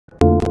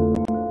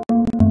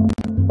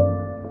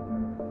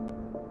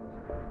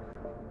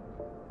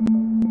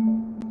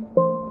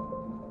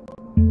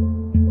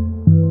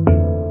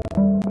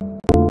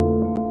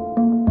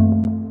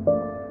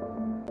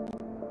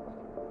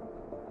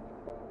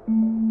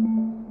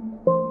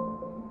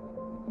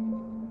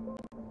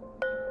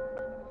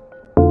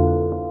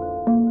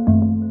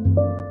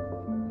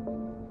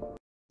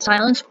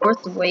silence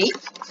worth the wait.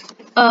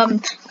 I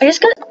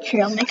just got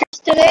trail makers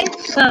today,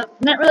 so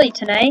not really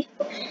today.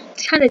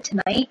 It's kind of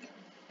tonight.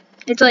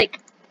 It's like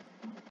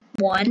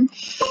 1.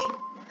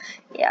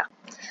 Yeah.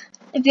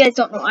 If you guys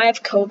don't know, I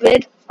have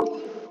COVID,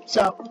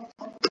 so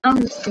I'm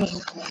the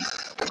same.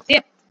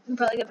 Yep, I'm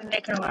probably gonna be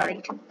making a lot of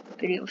YouTube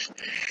videos.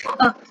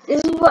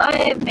 This is what I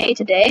have made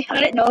today. I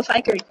didn't know if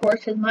I could record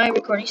because my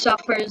recording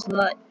software is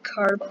like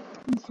crap.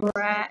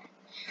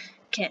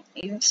 Can't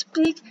even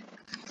speak.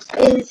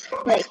 Is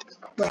like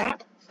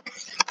crap.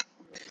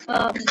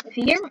 If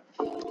you hear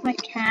my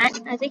cat,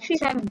 I think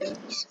she's having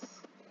babies.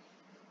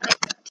 I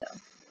think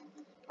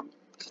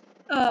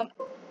so.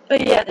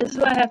 But yeah, this is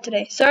what I have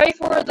today. Sorry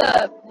for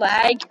the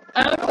lag.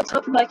 I don't know what's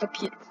up with my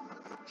computer.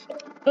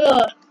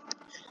 I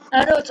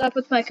don't know what's up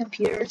with my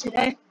computer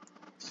today.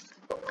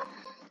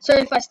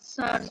 Sorry if I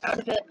sound out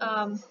of it.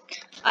 I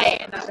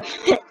am out of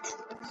it.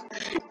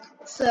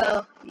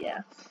 So, yeah.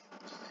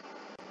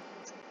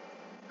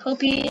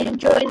 Hope you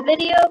enjoyed the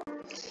video.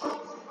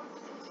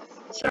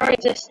 Sorry if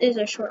this is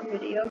a short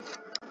video.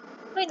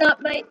 Might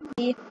not, might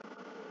be.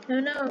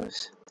 Who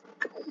knows?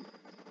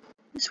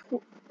 This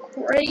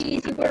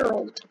crazy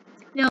world.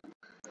 Now,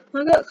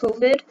 when I got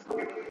COVID,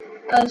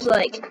 I was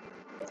like,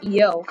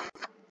 yo,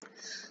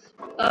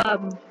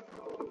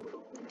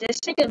 this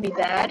is gonna be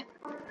bad.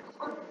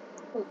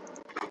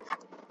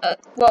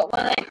 Well,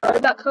 when I heard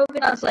about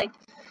COVID, I was like,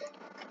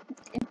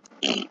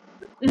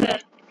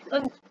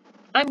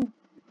 I'm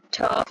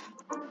tough.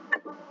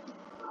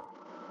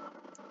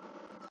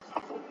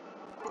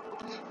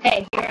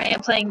 Hey, here I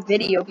am playing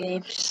video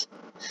games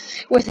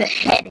with a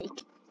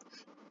headache.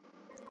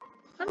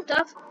 I'm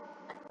tough.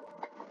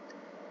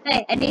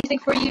 Hey, anything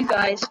for you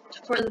guys,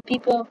 for the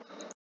people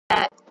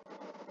that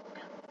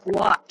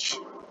watch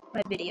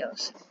my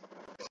videos.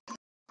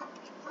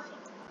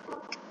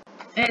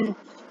 And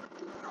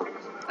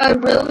I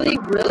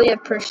really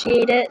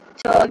appreciate it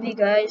to all of you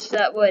guys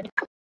that would,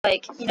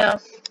 like, you know,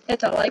 hit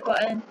the like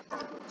button,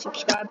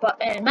 subscribe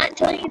button. I'm not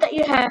telling you that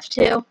you have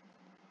to.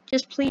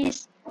 Just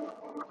please.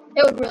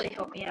 It would really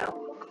help me out.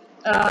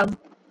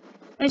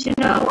 As you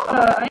know,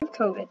 I have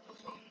COVID.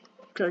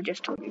 Because I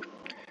just told you.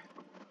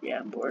 Yeah,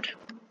 I'm bored.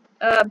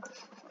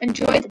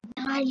 Enjoy the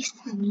nice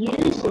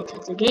music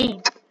of the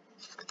game.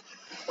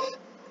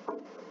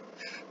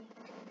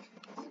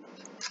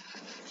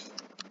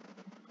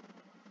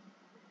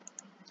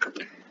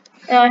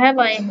 I have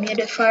my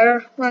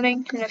humidifier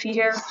running, and if you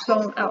hear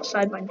someone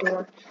outside my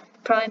door,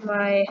 probably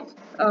my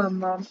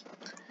mom.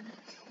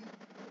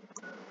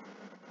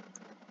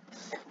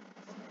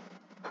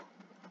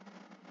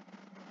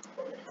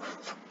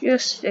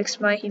 Just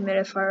fixed my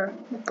humidifier.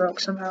 It broke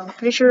somehow.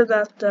 Pretty sure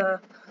that the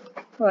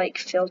like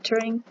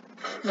filtering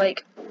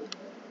like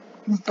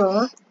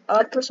burnt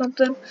up or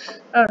something.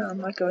 I don't know. I'm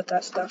not good with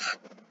that stuff.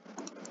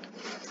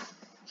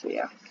 So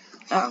yeah.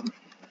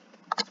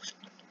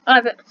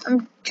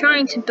 I'm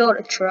trying to build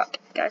a truck.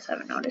 You guys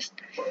haven't noticed.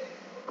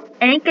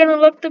 It ain't gonna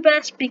look the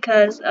best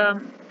because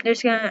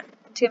it's gonna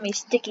be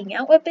sticking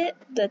out a bit,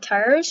 the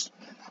tires.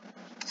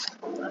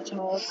 That's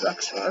all the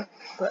truck's for.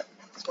 But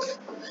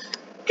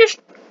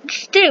just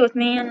stay with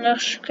me on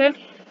this, okay?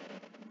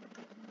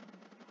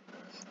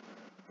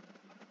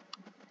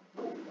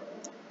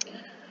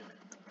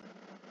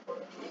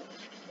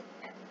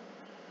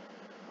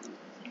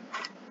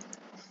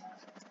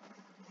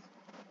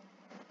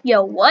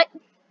 Yo, what?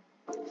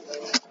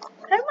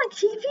 How did my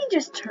TV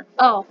just turn?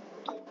 Oh,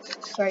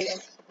 sorry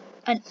guys.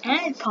 An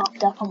ad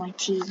popped up on my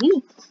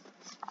TV.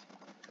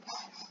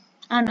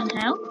 I don't know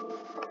how,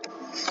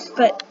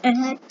 but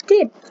it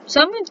did.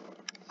 So I'm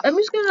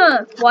just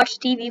gonna watch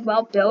TV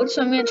while build.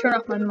 So I'm gonna turn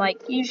off my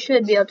mic. You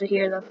should be able to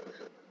hear the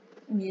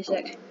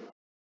music.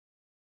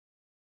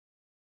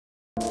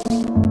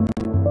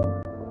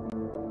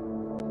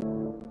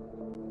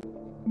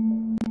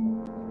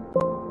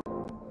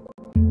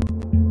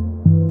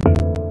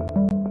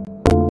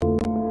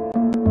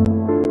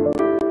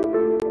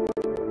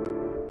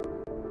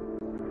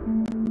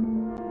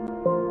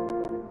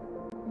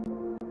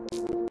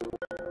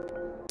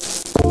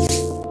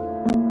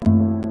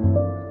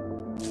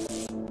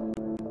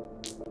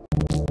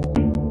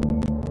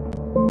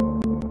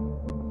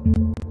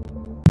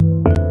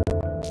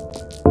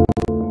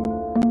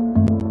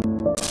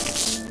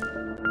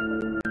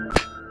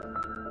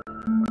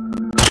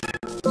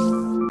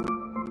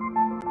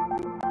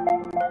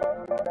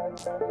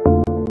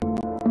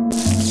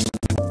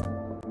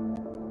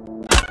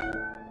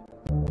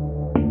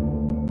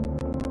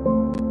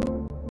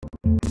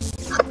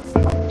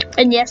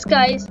 And yes,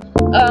 guys,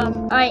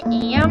 I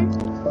am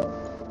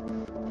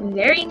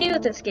very new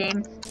at this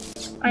game.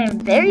 I am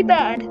very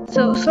bad.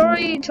 So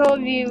sorry to all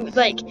of you,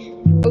 like,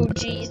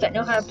 OGs that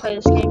know how to play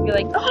this game. You're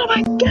like, oh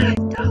my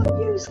god,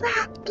 don't use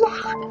that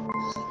block.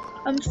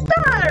 I'm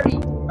sorry.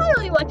 I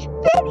only watch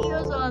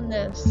videos on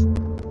this.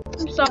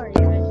 I'm sorry,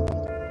 guys.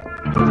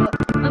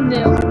 I'm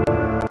new.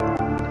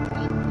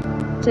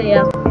 So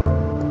yeah.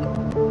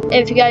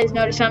 If you guys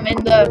notice, I'm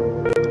in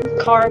the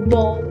car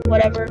bowl,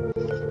 whatever.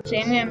 So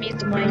I'm gonna mute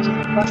the mic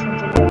and watch my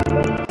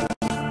video.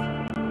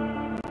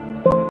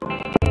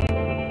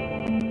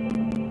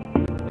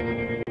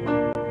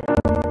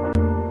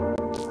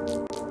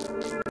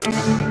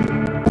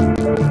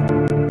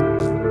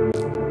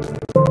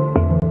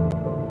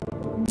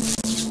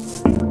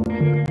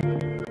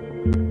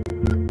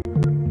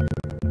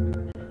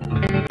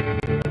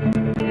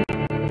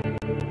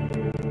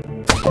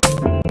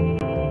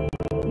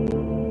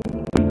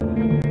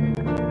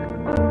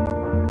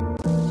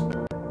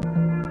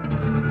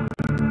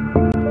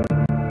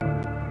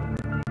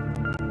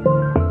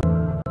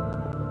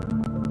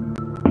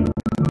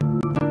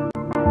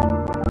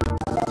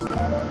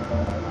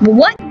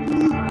 What?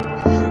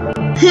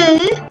 Huh?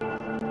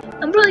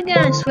 I'm probably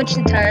gonna switch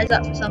the tires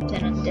up for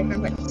something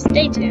different, but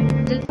stay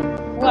tuned. Just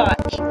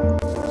watch.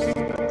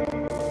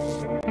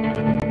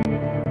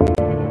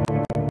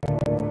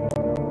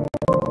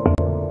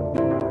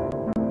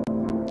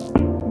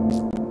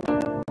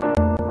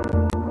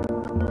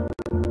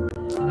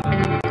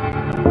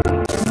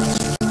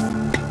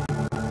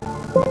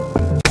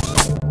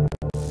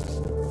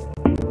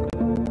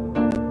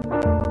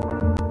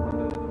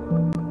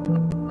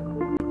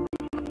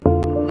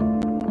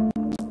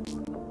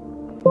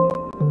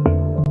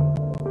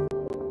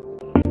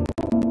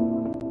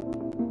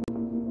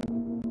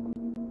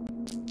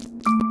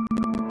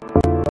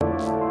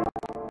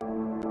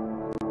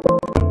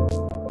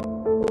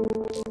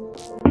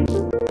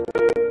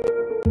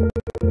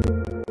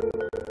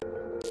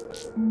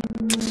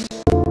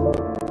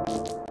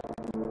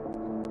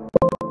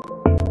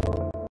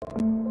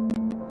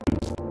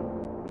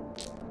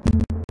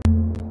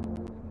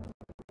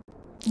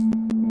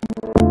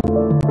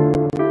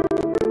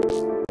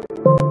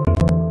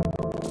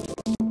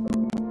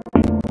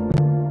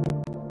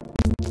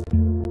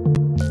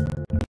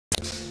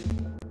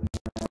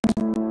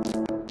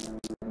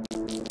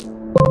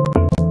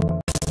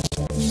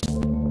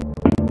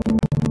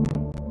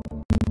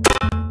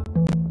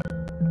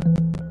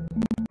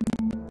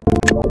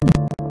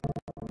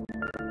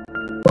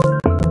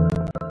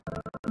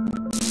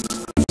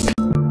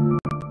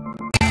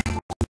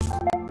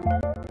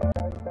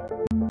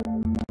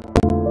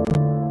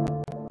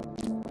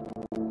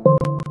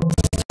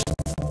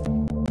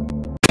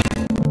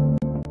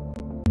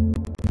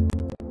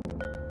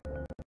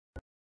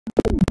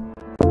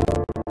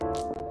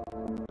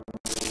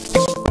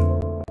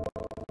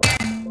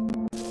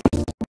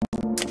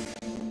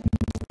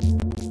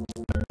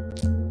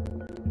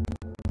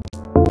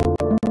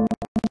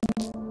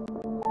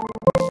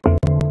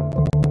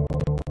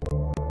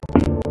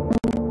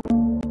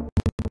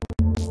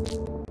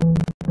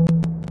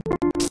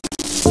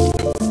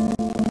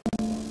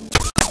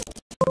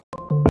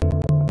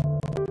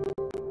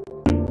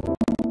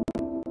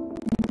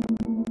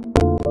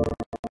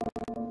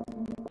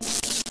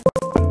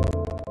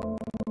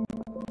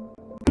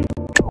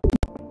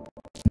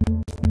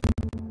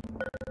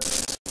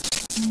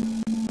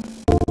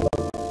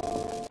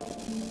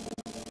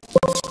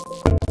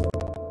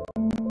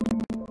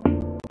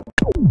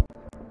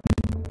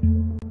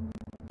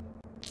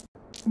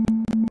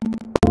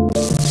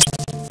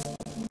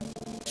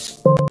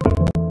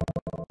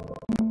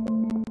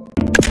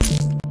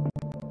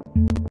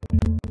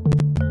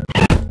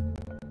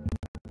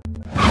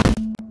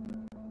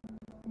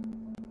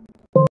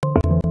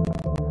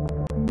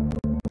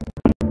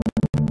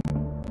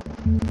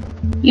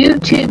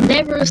 YouTube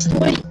never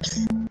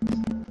sleeps.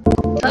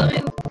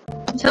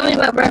 Tell me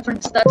what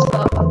reference that's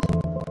off of.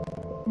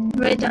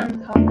 Write down in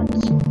the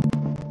comments.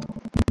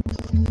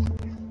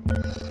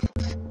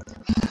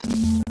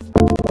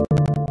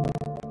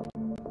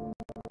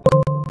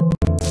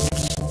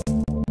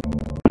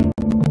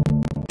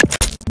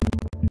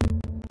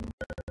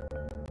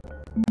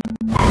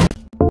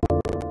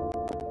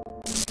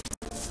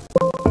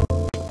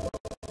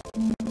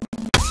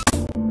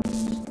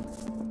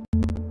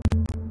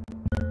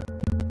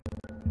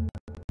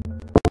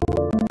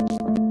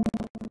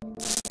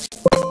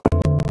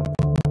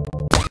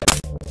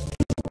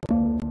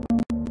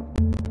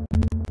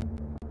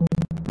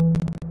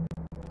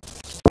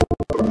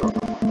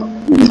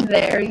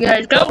 There you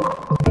guys go.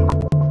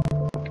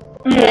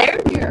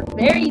 There's your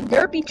very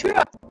derpy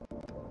truck.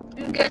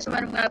 You guys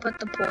might have put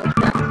the poles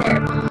back there.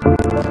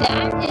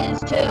 That is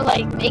to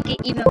like make it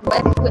even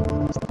lift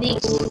with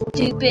these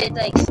stupid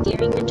like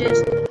steering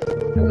hinges.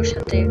 I wish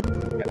that they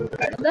never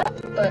got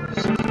that, but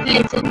hey,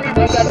 it's in there.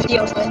 I gotta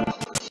deal with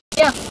it.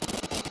 Yeah,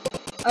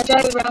 I'll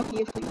drive it around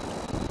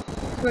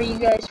for you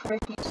guys for a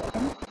few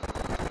seconds.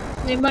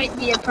 There might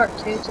be a part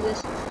 2 to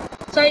this.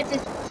 Sorry,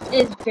 this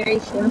is very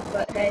short,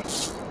 but hey.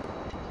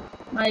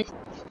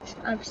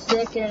 I'm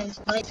sick and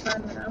it's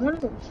nighttime and I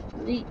want to go to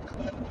sleep.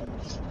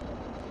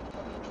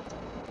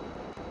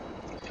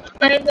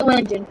 I have no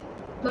engine.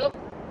 Well,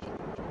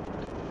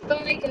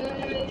 bye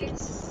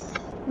guys.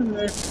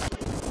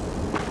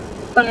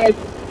 Bye.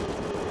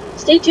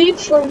 Stay tuned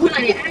for when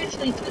I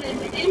actually put an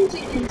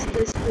engine into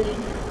this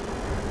thing.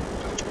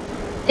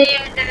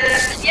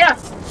 And yeah.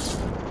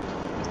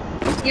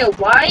 Yo,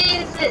 why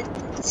is it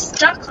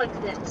stuck like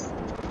this?